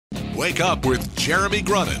Wake up with Jeremy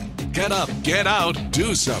Grunin. Get up, get out,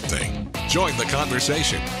 do something. Join the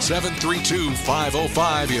conversation.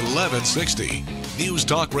 732-505-1160. News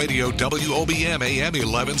Talk Radio WOBM AM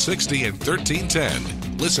 1160 and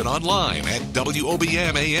 1310. Listen online at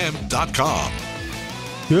WOBMAM.com.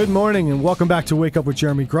 Good morning and welcome back to Wake Up with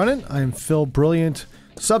Jeremy Grunin. I am Phil Brilliant,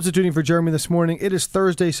 substituting for Jeremy this morning. It is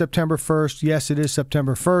Thursday, September 1st. Yes, it is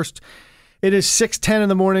September 1st. It is 6:10 in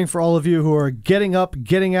the morning for all of you who are getting up,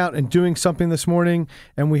 getting out, and doing something this morning.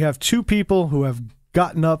 And we have two people who have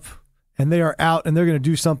gotten up and they are out and they're going to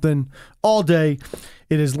do something all day.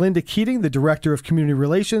 It is Linda Keating, the Director of Community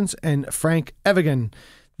Relations, and Frank Evigan,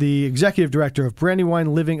 the Executive Director of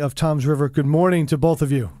Brandywine Living of Toms River. Good morning to both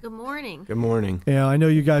of you. Good morning. Good morning. Yeah, I know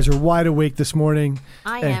you guys are wide awake this morning.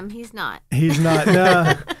 I am. He's not. He's not.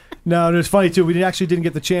 No, it's funny, too. We didn't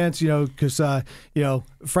get the chance, because,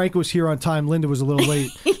 Frank was here on time. Linda was a little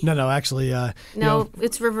late. Actually.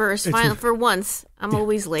 It's reversed. For once, I'm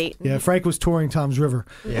always late. Yeah, Frank was touring Toms River.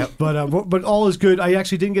 Yep. But all is good. I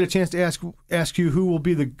actually didn't get a chance to ask you who will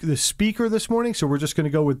be the speaker this morning, so we're just going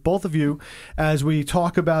to go with both of you as we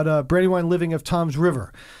talk about Brandywine Living of Toms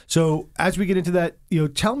River. So as we get into that,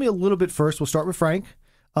 tell me a little bit first. We'll start with Frank.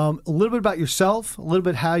 A little bit about yourself, a little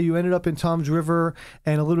bit how you ended up in Toms River,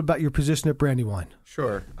 and a little bit about your position at Brandywine.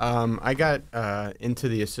 Sure. I got into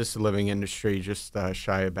the assisted living industry just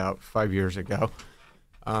shy about 5 years ago.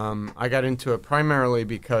 I got into it primarily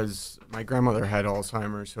because my grandmother had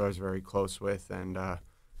Alzheimer's, who I was very close with, and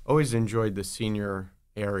always enjoyed the senior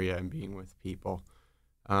area and being with people.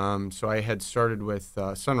 So I had started with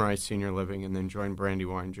Sunrise Senior Living and then joined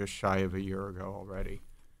Brandywine just shy of a year ago already.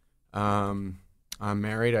 I'm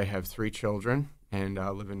married. I have 3 children and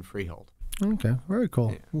live in Freehold. Okay, very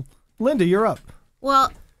cool. Yeah. Linda, you're up.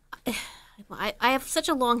 Well, I have such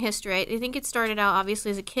a long history. I think it started out,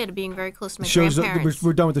 obviously, as a kid, being very close to my grandparents.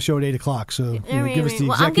 We're done with the show at 8 o'clock, so give us the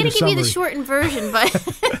executive I'm going to give you the summary. shortened version, but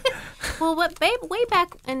way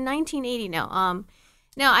back in 1980 now.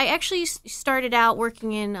 Now, I actually started out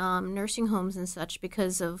working in nursing homes and such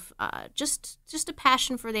because of just a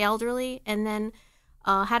passion for the elderly, and then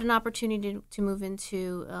had an opportunity to move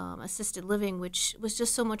into assisted living, which was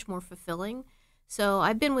just so much more fulfilling. So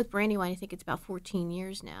I've been with Brandywine, I think it's about 14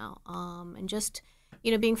 years now, and just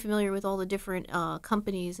being familiar with all the different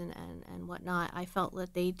companies and whatnot, I felt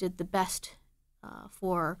that they did the best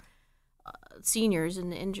for seniors in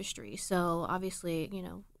the industry. So obviously,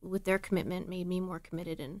 with their commitment, made me more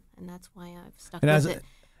committed, and that's why I've stuck with it.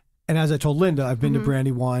 And as I told Linda, I've been to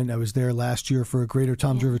Brandywine. I was there last year for a Greater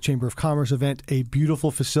Toms River Chamber of Commerce event. A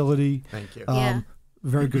beautiful facility. Thank you.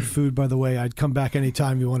 Very good food, by the way. I'd come back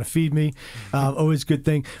anytime you want to feed me. Always a good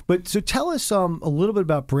thing. But so tell us a little bit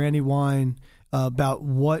about Brandywine, about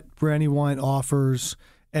what Brandywine offers,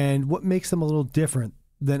 and what makes them a little different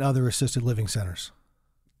than other assisted living centers.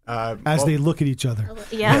 They look at each other.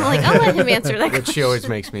 Yeah, I'll let him answer that question. Which she always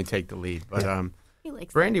makes me take the lead. But he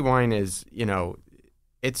likes Brandywine is,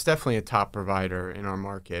 it's definitely a top provider in our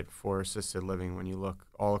market for assisted living when you look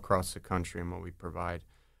all across the country and what we provide.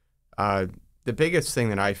 The biggest thing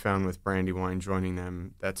that I found with Brandywine joining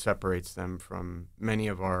them that separates them from many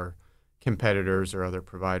of our competitors or other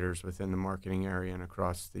providers within the marketing area and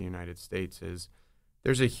across the United States is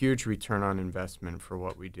there's a huge return on investment for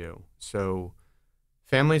what we do. So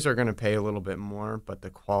families are going to pay a little bit more, but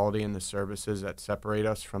the quality and the services that separate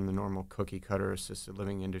us from the normal cookie-cutter assisted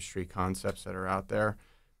living industry concepts that are out there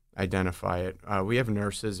identify it. We have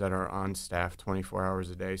nurses that are on staff 24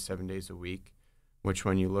 hours a day, 7 days a week, which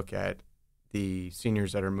when you look at the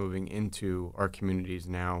seniors that are moving into our communities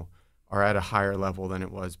now are at a higher level than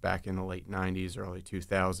it was back in the late 90s, early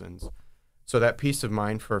 2000s. So that peace of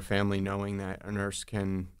mind for a family knowing that a nurse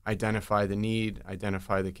can identify the need,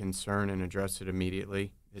 identify the concern, and address it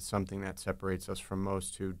immediately is something that separates us from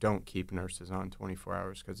most who don't keep nurses on 24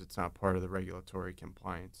 hours because it's not part of the regulatory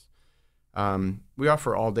compliance. We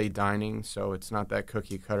offer all-day dining, so it's not that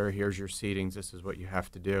cookie-cutter, here's your seatings, this is what you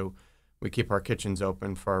have to do. We keep our kitchens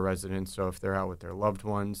open for our residents, so if they're out with their loved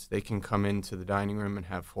ones, they can come into the dining room and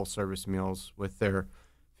have full-service meals with their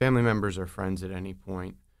family members or friends at any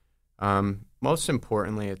point. Most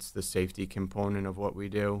importantly, it's the safety component of what we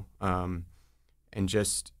do, and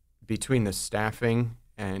just between the staffing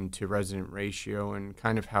and to resident ratio and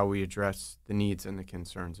kind of how we address the needs and the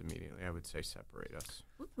concerns immediately, I would say separate us.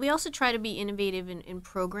 We also try to be innovative in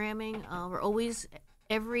programming.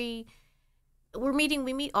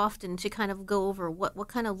 We meet often to kind of go over what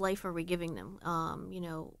kind of life are we giving them.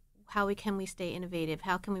 How can we stay innovative?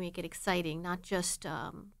 How can we make it exciting, not just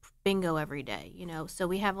bingo every day? So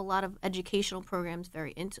we have a lot of educational programs,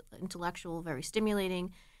 very intellectual, very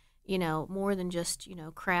stimulating, more than just,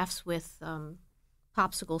 crafts with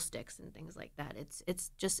popsicle sticks and things like that.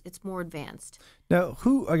 It's more advanced. Now,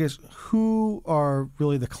 who are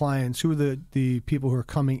really the clients? Who are the people who are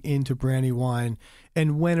coming into Brandywine,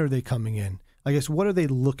 and when are they coming in? I guess, what are they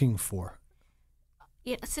looking for?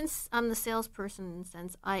 Yeah, since I'm the salesperson in a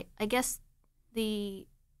sense, I guess the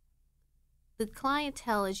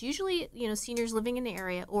clientele is usually, seniors living in the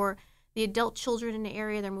area, or the adult children in the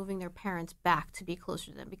area. They're moving their parents back to be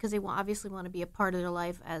closer to them because they obviously want to be a part of their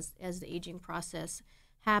life as the aging process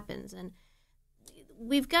happens. And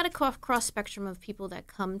we've got a cross spectrum of people that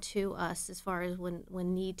come to us as far as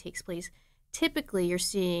when need takes place. Typically, you're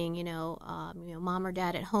seeing, mom or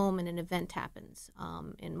dad at home and an event happens.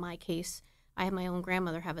 In my case, I had my own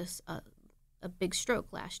grandmother have a big stroke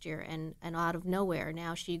last year, and out of nowhere,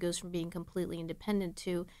 now she goes from being completely independent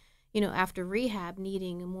to, after rehab,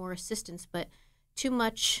 needing more assistance, but too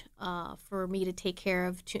much for me to take care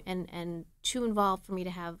of, and too involved for me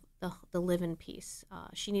to have the live-in piece.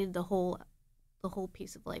 She needed the whole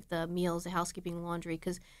piece of life, the meals, the housekeeping, laundry,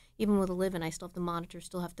 because even with a live-in, I still have to monitor,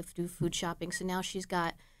 still have to do food shopping. So now she's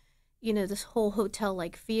got, this whole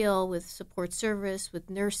hotel-like feel with support service, with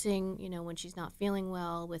nursing, when she's not feeling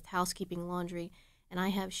well, with housekeeping, laundry, and I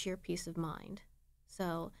have sheer peace of mind.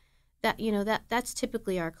 So that's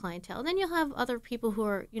typically our clientele. And then you'll have other people who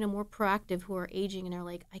are, more proactive, who are aging and are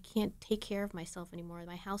like, I can't take care of myself anymore.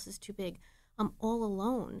 My house is too big. I'm all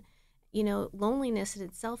alone. Loneliness in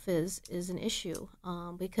itself is an issue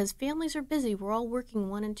because families are busy. We're all working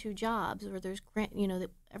 1 and 2 jobs, or there's,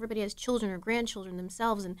 everybody has children or grandchildren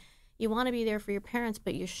themselves, and you want to be there for your parents,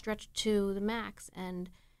 but you're stretched to the max. And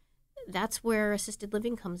that's where assisted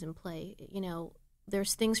living comes in play.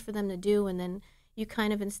 There's things for them to do, and then you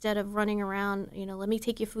kind of, instead of running around, let me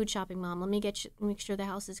take you food shopping, Mom. Let me make sure the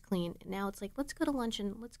house is clean. Now it's like, let's go to lunch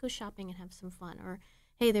and let's go shopping and have some fun. Or,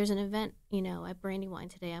 hey, there's an event, at Brandywine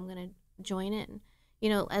today. I'm going to join in.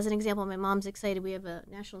 As an example, my mom's excited. We have a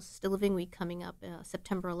National Assisted Living Week coming up.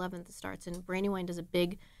 September 11th it starts, and Brandywine does a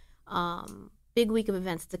big week of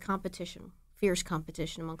events. It's a competition, fierce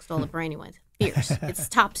competition amongst all the Brandywines. Fierce. It's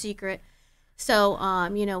top secret. So,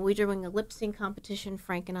 we're doing a lip sync competition.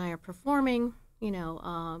 Frank and I are performing.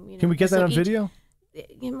 Can we get that on video?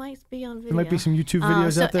 It might be on video. There might be some YouTube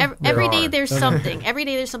videos out there. Every day there's something. Every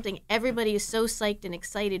day there's something. Everybody is so psyched and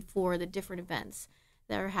excited for the different events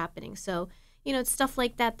that are happening. So, it's stuff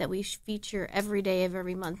like that we feature every day of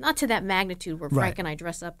every month. Not to that magnitude where Frank and I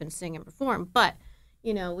dress up and sing and perform, but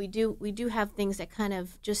we do have things that kind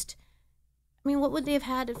of just. What would they have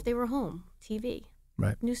had if they were home? TV,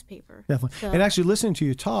 right? Newspaper, definitely. So, and actually, listening to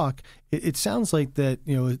you talk, it sounds like that.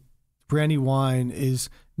 Brandywine is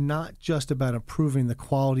not just about improving the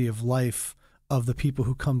quality of life of the people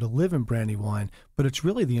who come to live in Brandywine, but it's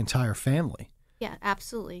really the entire family. Yeah,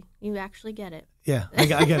 absolutely. You actually get it. Yeah, I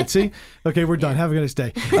get it. See? Okay, we're done. Have a nice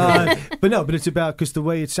day. But it's about, because the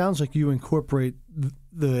way it sounds like you incorporate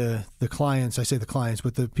the clients, I say the clients,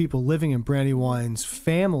 but the people living in Brandywine's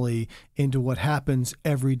family into what happens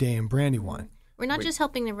every day in Brandywine. We're not just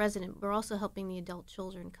helping the resident, we're also helping the adult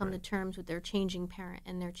children come to terms with their changing parent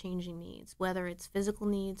and their changing needs, whether it's physical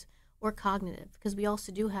needs or cognitive, because we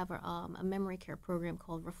also do have a memory care program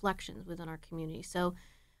called Reflections within our community. So,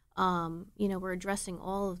 we're addressing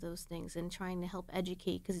all of those things and trying to help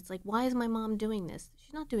educate, because it's like, why is my mom doing this?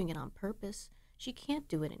 She's not doing it on purpose. She can't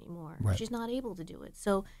do it anymore. Right. She's not able to do it.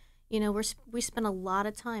 So, we spend a lot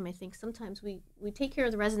of time. I think sometimes we take care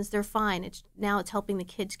of the residents; they're fine. It's helping the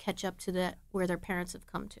kids catch up to where their parents have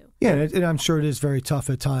come to. Yeah, and I'm sure it is very tough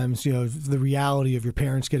at times. The reality of your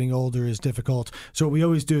parents getting older is difficult. So what we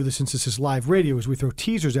always do, since this is live radio, is we throw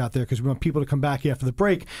teasers out there because we want people to come back after the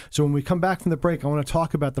break. So when we come back from the break, I want to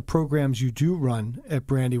talk about the programs you do run at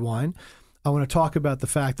Brandywine. I want to talk about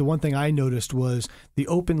the one thing I noticed was the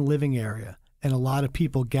open living area. And a lot of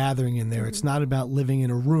people gathering in there. Mm-hmm. It's not about living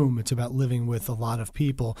in a room. It's about living with a lot of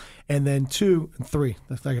people. And then 2 and 3,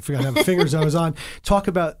 I forgot how many fingers I was on, talk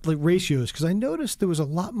about ratios, because I noticed there was a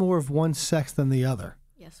lot more of one sex than the other.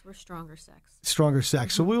 Yes, we're stronger sex. Stronger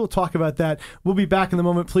sex. So we will talk about that. We'll be back in a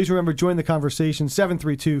moment. Please remember, join the conversation,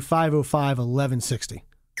 732-505-1160.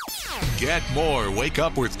 Get more Wake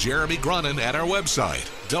Up with Jeremy Grunin at our website,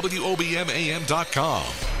 WOBMAM.com.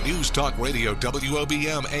 News Talk Radio,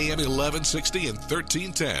 WOBM AM 1160 and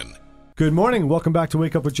 1310. Good morning. Welcome back to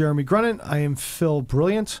Wake Up with Jeremy Grunin. I am Phil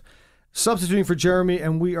Brilliant, substituting for Jeremy,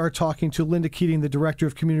 and we are talking to Linda Keating, the Director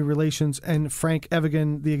of Community Relations, and Frank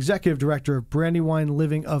Evigan, the Executive Director of Brandywine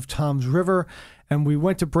Living of Toms River. And we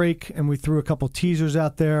went to break, and we threw a couple teasers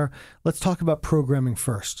out there. Let's talk about programming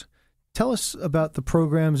first. Tell us about the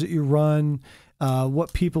programs that you run,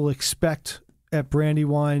 what people expect at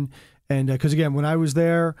Brandywine, and because again, when I was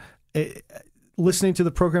there, listening to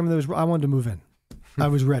the program, I wanted to move in. I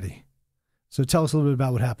was ready. So tell us a little bit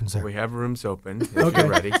about what happens there. We have rooms open. If Okay. You're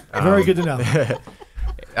ready. Very good to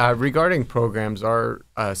know. Regarding programs, our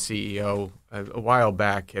CEO a while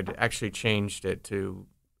back had actually changed it to,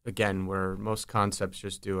 again, where most concepts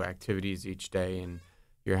just do activities each day, and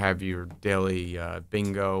you have your daily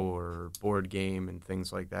bingo or board game and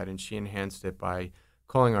things like that. And she enhanced it by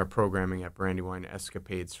calling our programming at Brandywine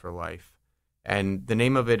Escapades for Life. And the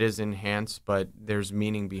name of it is enhanced, but there's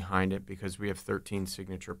meaning behind it because we have 13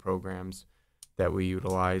 signature programs that we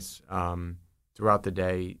utilize throughout the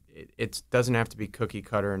day. It doesn't have to be cookie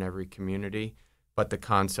cutter in every community, but the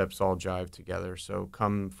concepts all jive together. So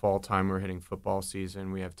come fall time, we're hitting football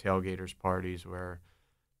season. We have tailgaters parties where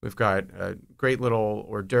we've got great little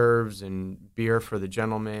hors d'oeuvres and beer for the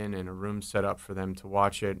gentlemen and a room set up for them to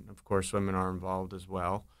watch it. Of course, women are involved as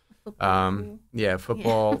well.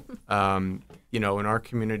 Football. In our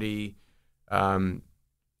community,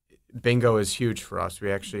 bingo is huge for us.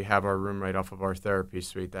 We actually have our room right off of our therapy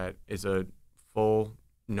suite that is a full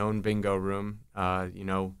known bingo room.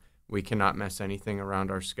 We cannot mess anything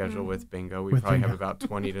around our schedule with bingo. We probably have about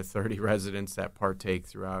 20 to 30 residents that partake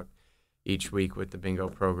throughout each week with the bingo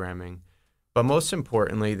programming. But most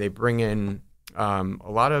importantly, they bring in a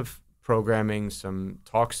lot of programming, some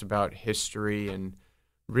talks about history, and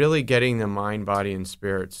really getting the mind, body, and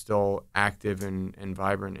spirit still active and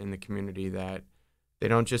vibrant in the community, that they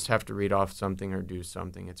don't just have to read off something or do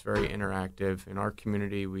something. It's very interactive. In our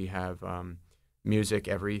community, we have music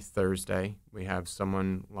every Thursday. We have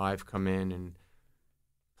someone live come in and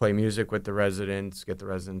play music with the residents, get the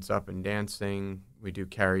residents up and dancing. We do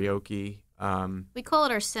karaoke. We call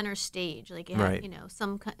it our center stage, like Right.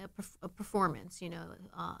 some kind of a performance,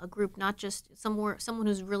 a group, not just someone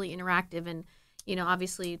who's really interactive and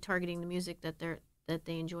obviously targeting the music that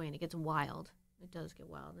they enjoy, and it gets wild. It does get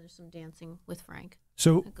wild. There's some dancing with Frank.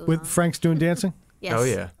 So with Frank's doing dancing? Yes. Oh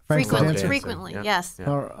yeah, Frank's dancing? Frequently, Yeah. yes. Yeah.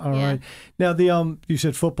 All right. Now you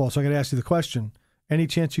said football, so I got to ask you the question. Any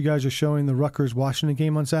chance you guys are showing the Rutgers-Washington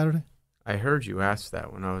game on Saturday? I heard you ask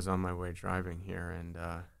that when I was on my way driving here, and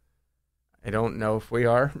I don't know if we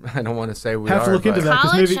are. I don't want to say we are. Have to look into that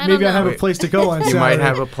because College? maybe I I don't have know. a place to go on You Saturday. might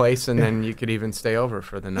have a place, and then you could even stay over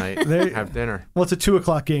for the night, have dinner. Well, it's a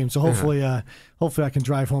 2:00 game, so hopefully I can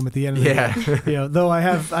drive home at the end of the day. Though I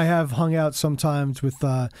have hung out sometimes with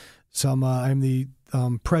some. I'm the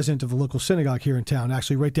president of the local synagogue here in town,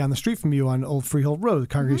 actually right down the street from you on Old Freehold Road, the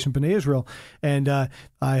Congregation B'nai Israel, and I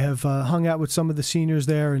have hung out with some of the seniors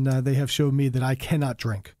there, and they have showed me that I cannot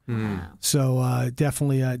drink. Wow. So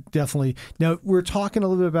definitely. Now we're talking a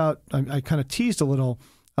little bit about. I kind of teased a little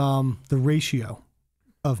the ratio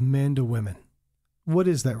of men to women. What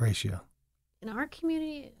is that ratio? In our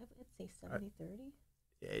community, I'd say 70-30.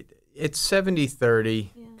 It's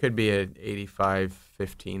 70-30. Yeah. Could be at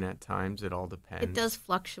 85-15 at times. It all depends. It does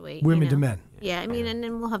fluctuate. Women to men. Yeah, I mean, and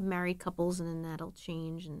then we'll have married couples, and then that'll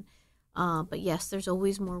change. And but yes, there's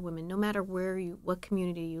always more women. No matter what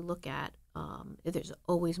community you look at, there's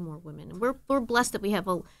always more women. And we're blessed that we have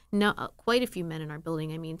quite a few men in our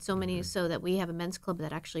building. I mean, so many so that we have a men's club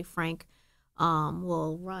that actually Frank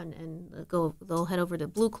will run and go. They'll head over to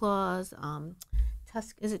Blue Claws.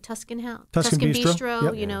 Is it Tuscan House? Tuscan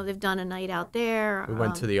Bistro. Yep. They've done a night out there. We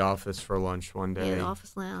went to the office for lunch one day. Yeah, the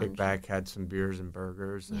office lounge. Kicked back, had some beers and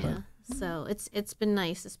burgers. And Yeah, so it's been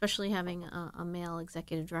nice, especially having a male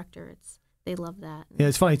executive director. They love that. Yeah,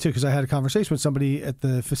 it's funny too because I had a conversation with somebody at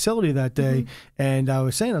the facility that day, and I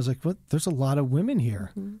was like, "Well, there's a lot of women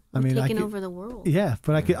here." I mean, taking over the world. Yeah,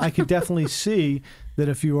 but I could definitely see that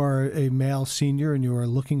if you are a male senior and you are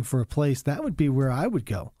looking for a place, that would be where I would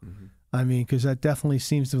go. I mean, because that definitely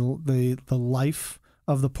seems the life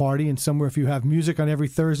of the party, and somewhere if you have music on every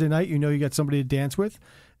Thursday night, you got somebody to dance with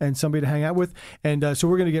and somebody to hang out with. And so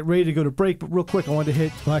we're going to get ready to go to break, but real quick, I wanted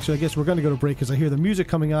to I guess we're going to go to break because I hear the music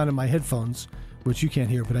coming on in my headphones, which you can't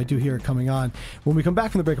hear, but I do hear it coming on. When we come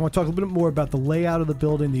back from the break, I want to talk a little bit more about the layout of the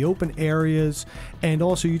building, the open areas, and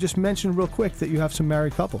also you just mentioned real quick that you have some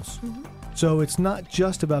married couples. So it's not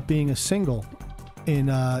just about being a single in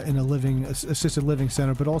a assisted living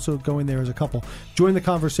center, but also going there as a couple. Join the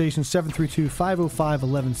conversation,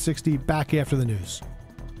 732-505-1160, back after the news.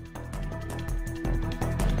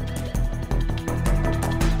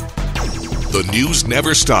 The news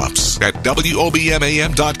never stops at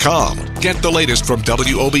WOBMAM.com. Get the latest from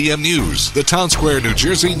WOBM News, the Town Square, New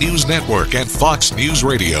Jersey News Network, and Fox News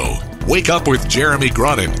Radio. Wake up with Jeremy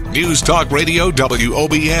Grunin. News Talk Radio,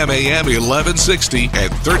 WOBMAM 1160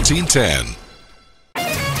 and 1310.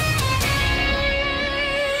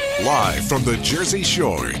 Live from the Jersey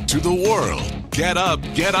Shore to the world. Get up,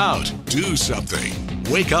 get out, do something.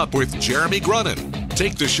 Wake up with Jeremy Grunin.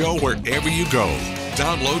 Take the show wherever you go.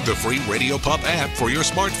 Download the free Radio Pup app for your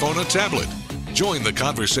smartphone or tablet. Join the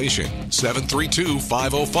conversation.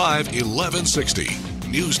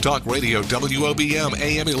 732-505-1160. News Talk Radio WOBM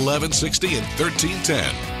AM 1160 and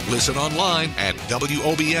 1310. Listen online at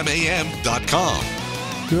WOBMAM.com.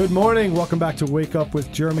 Good morning. Welcome back to Wake Up with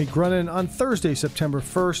Jeremy Grunin on Thursday, September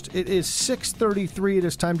 1st. It is 6:33. It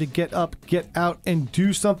is time to get up, get out, and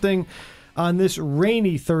do something on this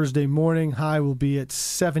rainy Thursday morning. High will be at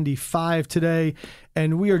 75 today.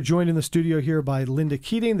 And we are joined in the studio here by Linda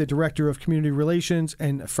Keating, the Director of Community Relations,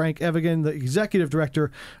 and Frank Evigan, the Executive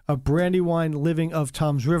Director of Brandywine Living of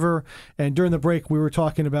Toms River. And during the break, we were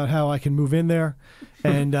talking about how I can move in there,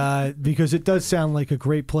 and because it does sound like a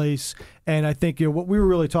great place. And I think what we were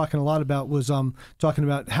really talking a lot about was talking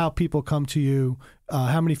about how people come to you,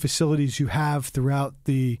 how many facilities you have throughout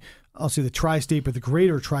I'll say the tri-state, but the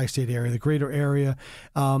greater tri-state area, the greater area,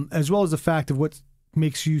 as well as the fact of what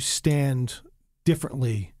makes you stand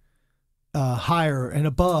differently, higher and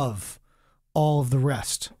above all of the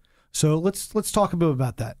rest. So let's talk a bit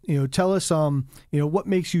about that. Tell us, what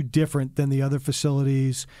makes you different than the other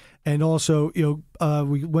facilities, and also,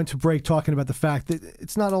 we went to break talking about the fact that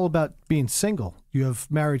it's not all about being single. You have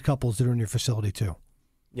married couples that are in your facility too.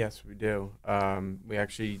 Yes, we do. We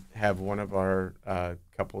actually have one of our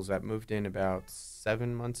couples that moved in about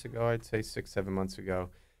 7 months ago, I'd say 6-7 months ago,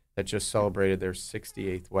 that just celebrated their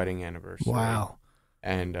 68th wedding anniversary. Wow.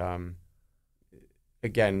 And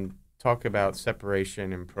again, talk about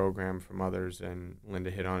separation and program from others, and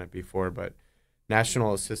Linda hit on it before, but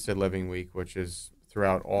National Assisted Living Week, which is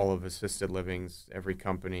throughout all of assisted livings, every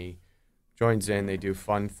company joins in, they do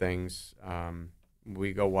fun things.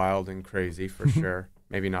 We go wild and crazy for sure.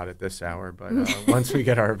 Maybe not at this hour, but once we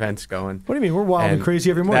get our events going. What do you mean? We're wild and crazy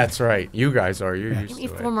every morning. That's right. You guys are. You're used to it.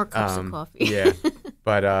 4 more cups of coffee. Yeah.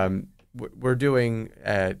 But we're doing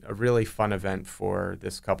a really fun event for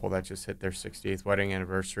this couple that just hit their 68th wedding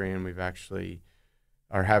anniversary, and we've actually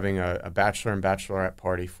are having a bachelor and bachelorette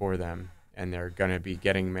party for them, and they're going to be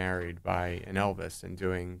getting married by an Elvis and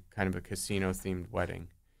doing kind of a casino-themed wedding.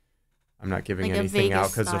 I'm not giving like anything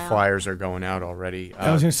out because the flyers are going out already.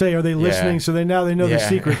 I was going to say, are they listening? So they know the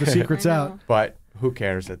secret. The secret's out. But who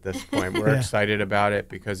cares at this point? We're excited about it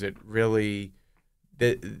because it really.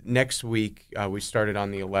 Next week we started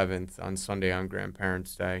on the 11th on Sunday on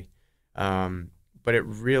Grandparents' Day, but it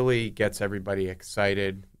really gets everybody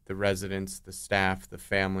excited. The residents, the staff, the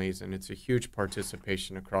families, and it's a huge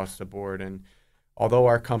participation across the board. And although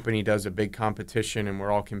our company does a big competition and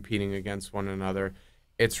we're all competing against one another,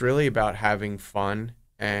 it's really about having fun.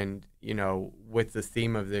 And, with the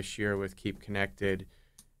theme of this year with Keep Connected,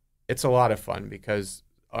 it's a lot of fun because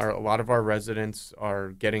a lot of our residents are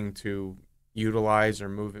getting to utilize or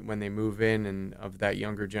move when they move in, and of that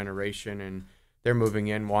younger generation, and they're moving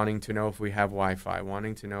in wanting to know if we have Wi-Fi,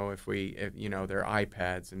 wanting to know if their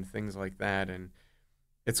iPads and things like that. And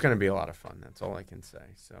it's going to be a lot of fun. That's all I can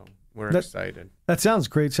say. So we're excited. That sounds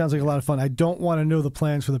great. Sounds like a lot of fun. I don't want to know the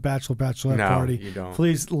plans for the bachelorette party. No, you don't.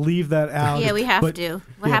 Please leave that out. Yeah, we have to.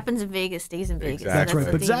 What happens in Vegas stays in Vegas. Exactly.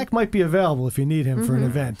 That's right. But Zach might be available if you need him for an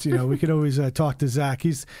event. We could always talk to Zach.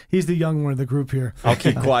 He's the young one of the group here. I'll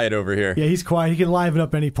keep quiet over here. Yeah, he's quiet. He can liven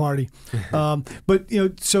up any party. But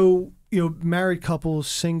married couples,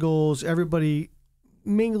 singles, everybody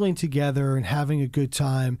mingling together and having a good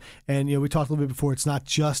time. And, we talked a little bit before, it's not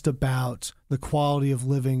just about the quality of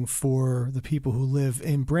living for the people who live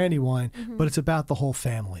in Brandywine, but it's about the whole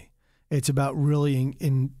family. It's about really,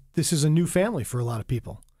 this is a new family for a lot of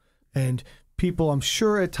people. And people, I'm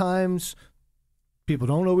sure at times, people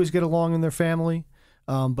don't always get along in their family.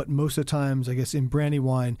 But most of the times, I guess in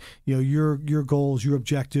Brandywine, your goals, your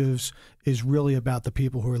objectives is really about the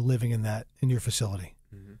people who are living in your facility.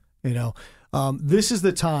 This is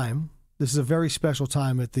the time. This is a very special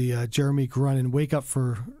time at the Jeremy Grunin Wake Up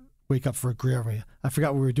for Jeremy. I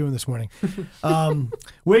forgot what we were doing this morning.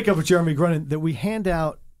 Wake Up with Jeremy Grunin, that we hand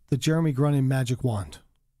out the Jeremy Grunin Magic Wand.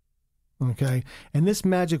 Okay, and this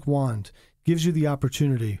magic wand gives you the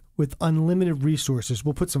opportunity with unlimited resources.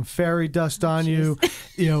 We'll put some fairy dust on you,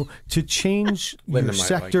 to change your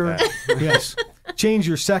sector. Like Yes. Change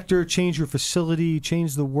your sector, change your facility,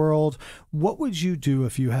 change the world. What would you do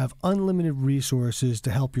if you have unlimited resources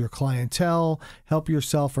to help your clientele, help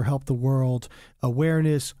yourself, or help the world?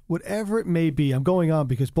 Awareness, whatever it may be. I'm going on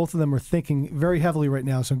because both of them are thinking very heavily right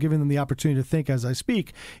now, so I'm giving them the opportunity to think as I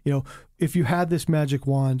speak. If you had this magic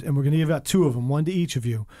wand, and we're going to give out 2 of them, 1 to each of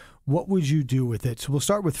you, what would you do with it? So we'll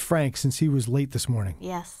start with Frank, since he was late this morning.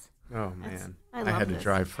 Yes. Oh, man. I I had to this.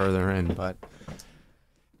 drive further in, but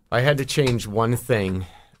I had to change one thing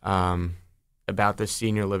about the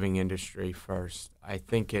senior living industry first. I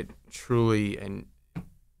think it truly, and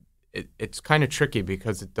it's kind of tricky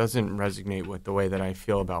because it doesn't resonate with the way that I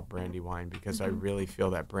feel about Brandywine, because I really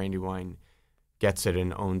feel that Brandywine gets it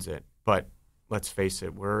and owns it. But let's face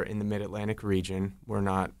it, we're in the Mid-Atlantic region. We're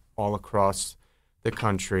not all across the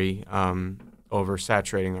country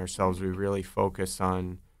oversaturating ourselves. We really focus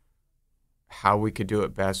on how we could do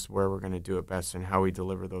it best, where we're going to do it best, and how we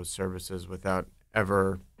deliver those services without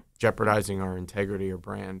ever jeopardizing our integrity or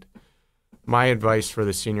brand. My advice for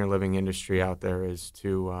the senior living industry out there is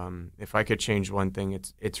to, if I could change one thing,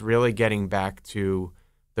 it's really getting back to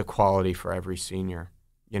the quality for every senior.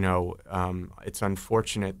 You know, it's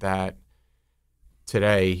unfortunate that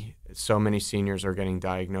today so many seniors are getting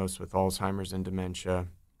diagnosed with Alzheimer's and dementia,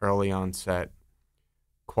 early onset,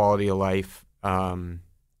 quality of life,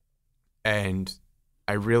 and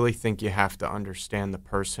I really think you have to understand the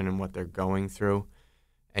person and what they're going through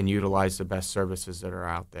and utilize the best services that are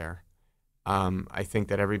out there. I think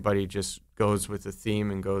that everybody just goes with the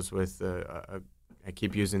theme and goes with I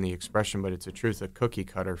keep using the expression, but it's a truth, a cookie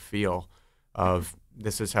cutter feel of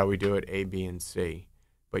this is how we do it, A, B, and C.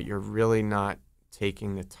 But you're really not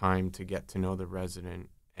taking the time to get to know the resident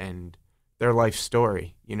and their life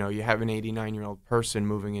story. You know, you have an 89-year-old person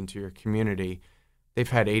moving into your community. They've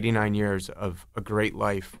had 89 years of a great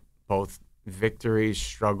life, both victories,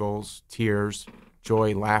 struggles, tears,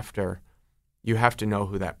 joy, laughter. You have to know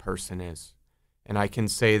who that person is. And I can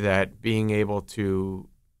say that being able to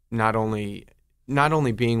not only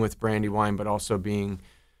being with Brandywine, but also being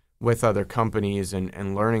with other companies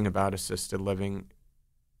and learning about assisted living,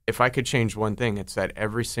 if I could change one thing, it's that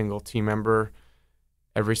every single team member,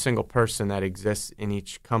 every single person that exists in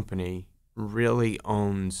each company really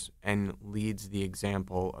owns and leads the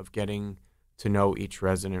example of getting to know each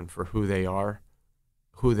resident for who they are,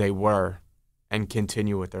 who they were, and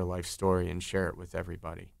continue with their life story and share it with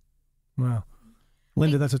everybody. Wow.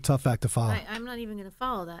 Linda, that's a tough act to follow. I'm not even going to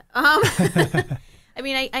follow that. I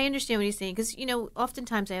mean, I understand what he's saying because, you know,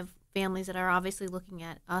 oftentimes I have families that are obviously looking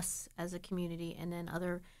at us as a community and then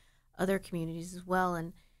other communities as well.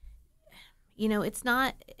 And, you know, it's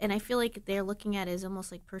not, and I feel like they're looking at it as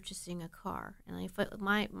almost like purchasing a car. And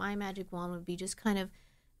my magic wand would be just kind of,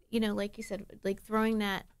 you know, like you said, like throwing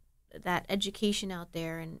that education out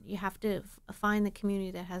there, and you have to find the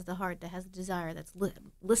community that has the heart, that has the desire, that's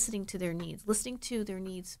listening to their needs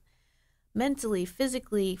mentally,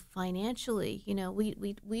 physically, financially. You know,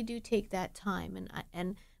 we do take that time,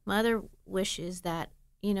 and my other wish is that,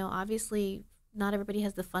 you know, obviously not everybody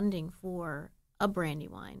has the funding for a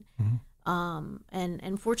Brandywine.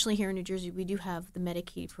 And fortunately here in New Jersey we do have the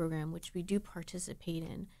Medicaid program, which we do participate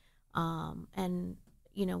in, and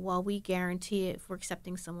you know, while we guarantee it, if we're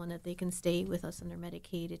accepting someone, that they can stay with us under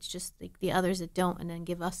Medicaid, it's just like the others that don't and then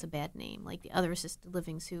give us a bad name, like the other assisted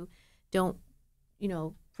livings who don't, you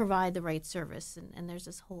know, provide the right service. And there's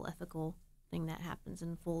this whole ethical thing that happens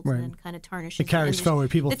and folds and then kind of tarnishes. It carries forward.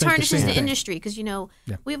 People think tarnishes the the same industry because, you know,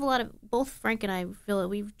 we have a lot of, both Frank and I feel that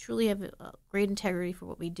we truly have a great integrity for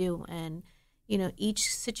what we do. And, you know,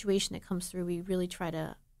 each situation that comes through, we really try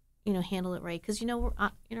to, you know, handle it right. Because, you know,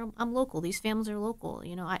 I'm local. These families are local.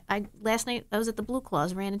 You know, I last night I was at the Blue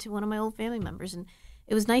Claws, ran into one of my old family members, and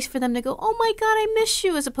it was nice for them to go, "Oh my God, I miss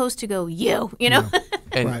you," as opposed to go, "You," you know.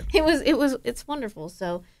 And it's wonderful.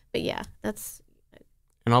 So, but yeah, that's.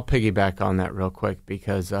 And I'll piggyback on that real quick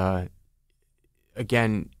because,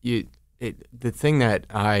 again, the thing that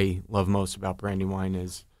I love most about Brandywine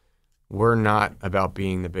is we're not about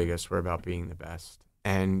being the biggest. We're about being the best.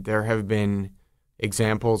 And there have been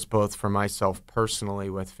examples both for myself personally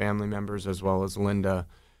with family members as well as Linda,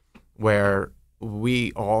 where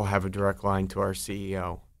we all have a direct line to our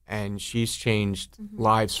CEO, and she's changed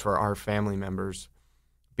lives for our family members,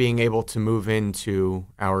 being able to move into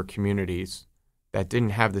our communities that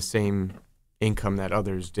didn't have the same income that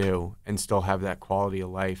others do and still have that quality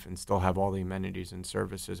of life and still have all the amenities and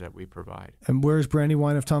services that we provide. And where's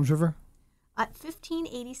Brandywine of Toms River? At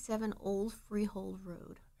 1587 Old Freehold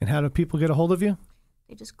Road. And how do people get a hold of you?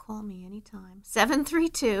 They just call me anytime.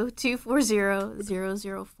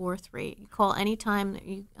 732-240-0043. You call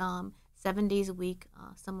anytime, 7 days a week.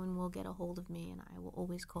 Someone will get a hold of me, and I will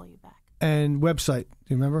always call you back. And website, do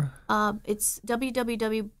you remember? It's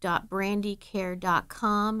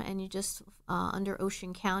www.brandycare.com, and you just, under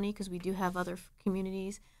Ocean County, because we do have other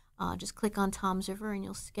communities, just click on Toms River, and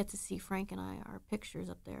you'll get to see Frank and our pictures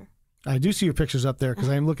up there. I do see your pictures up there because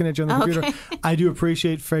I am looking at you on the computer. Okay. I do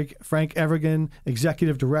appreciate Frank Evergan,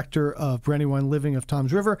 Executive Director of Brandywine Living of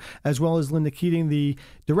Toms River, as well as Linda Keating, the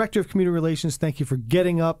Director of Community Relations. Thank you for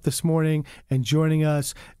getting up this morning and joining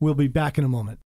us. We'll be back in a moment.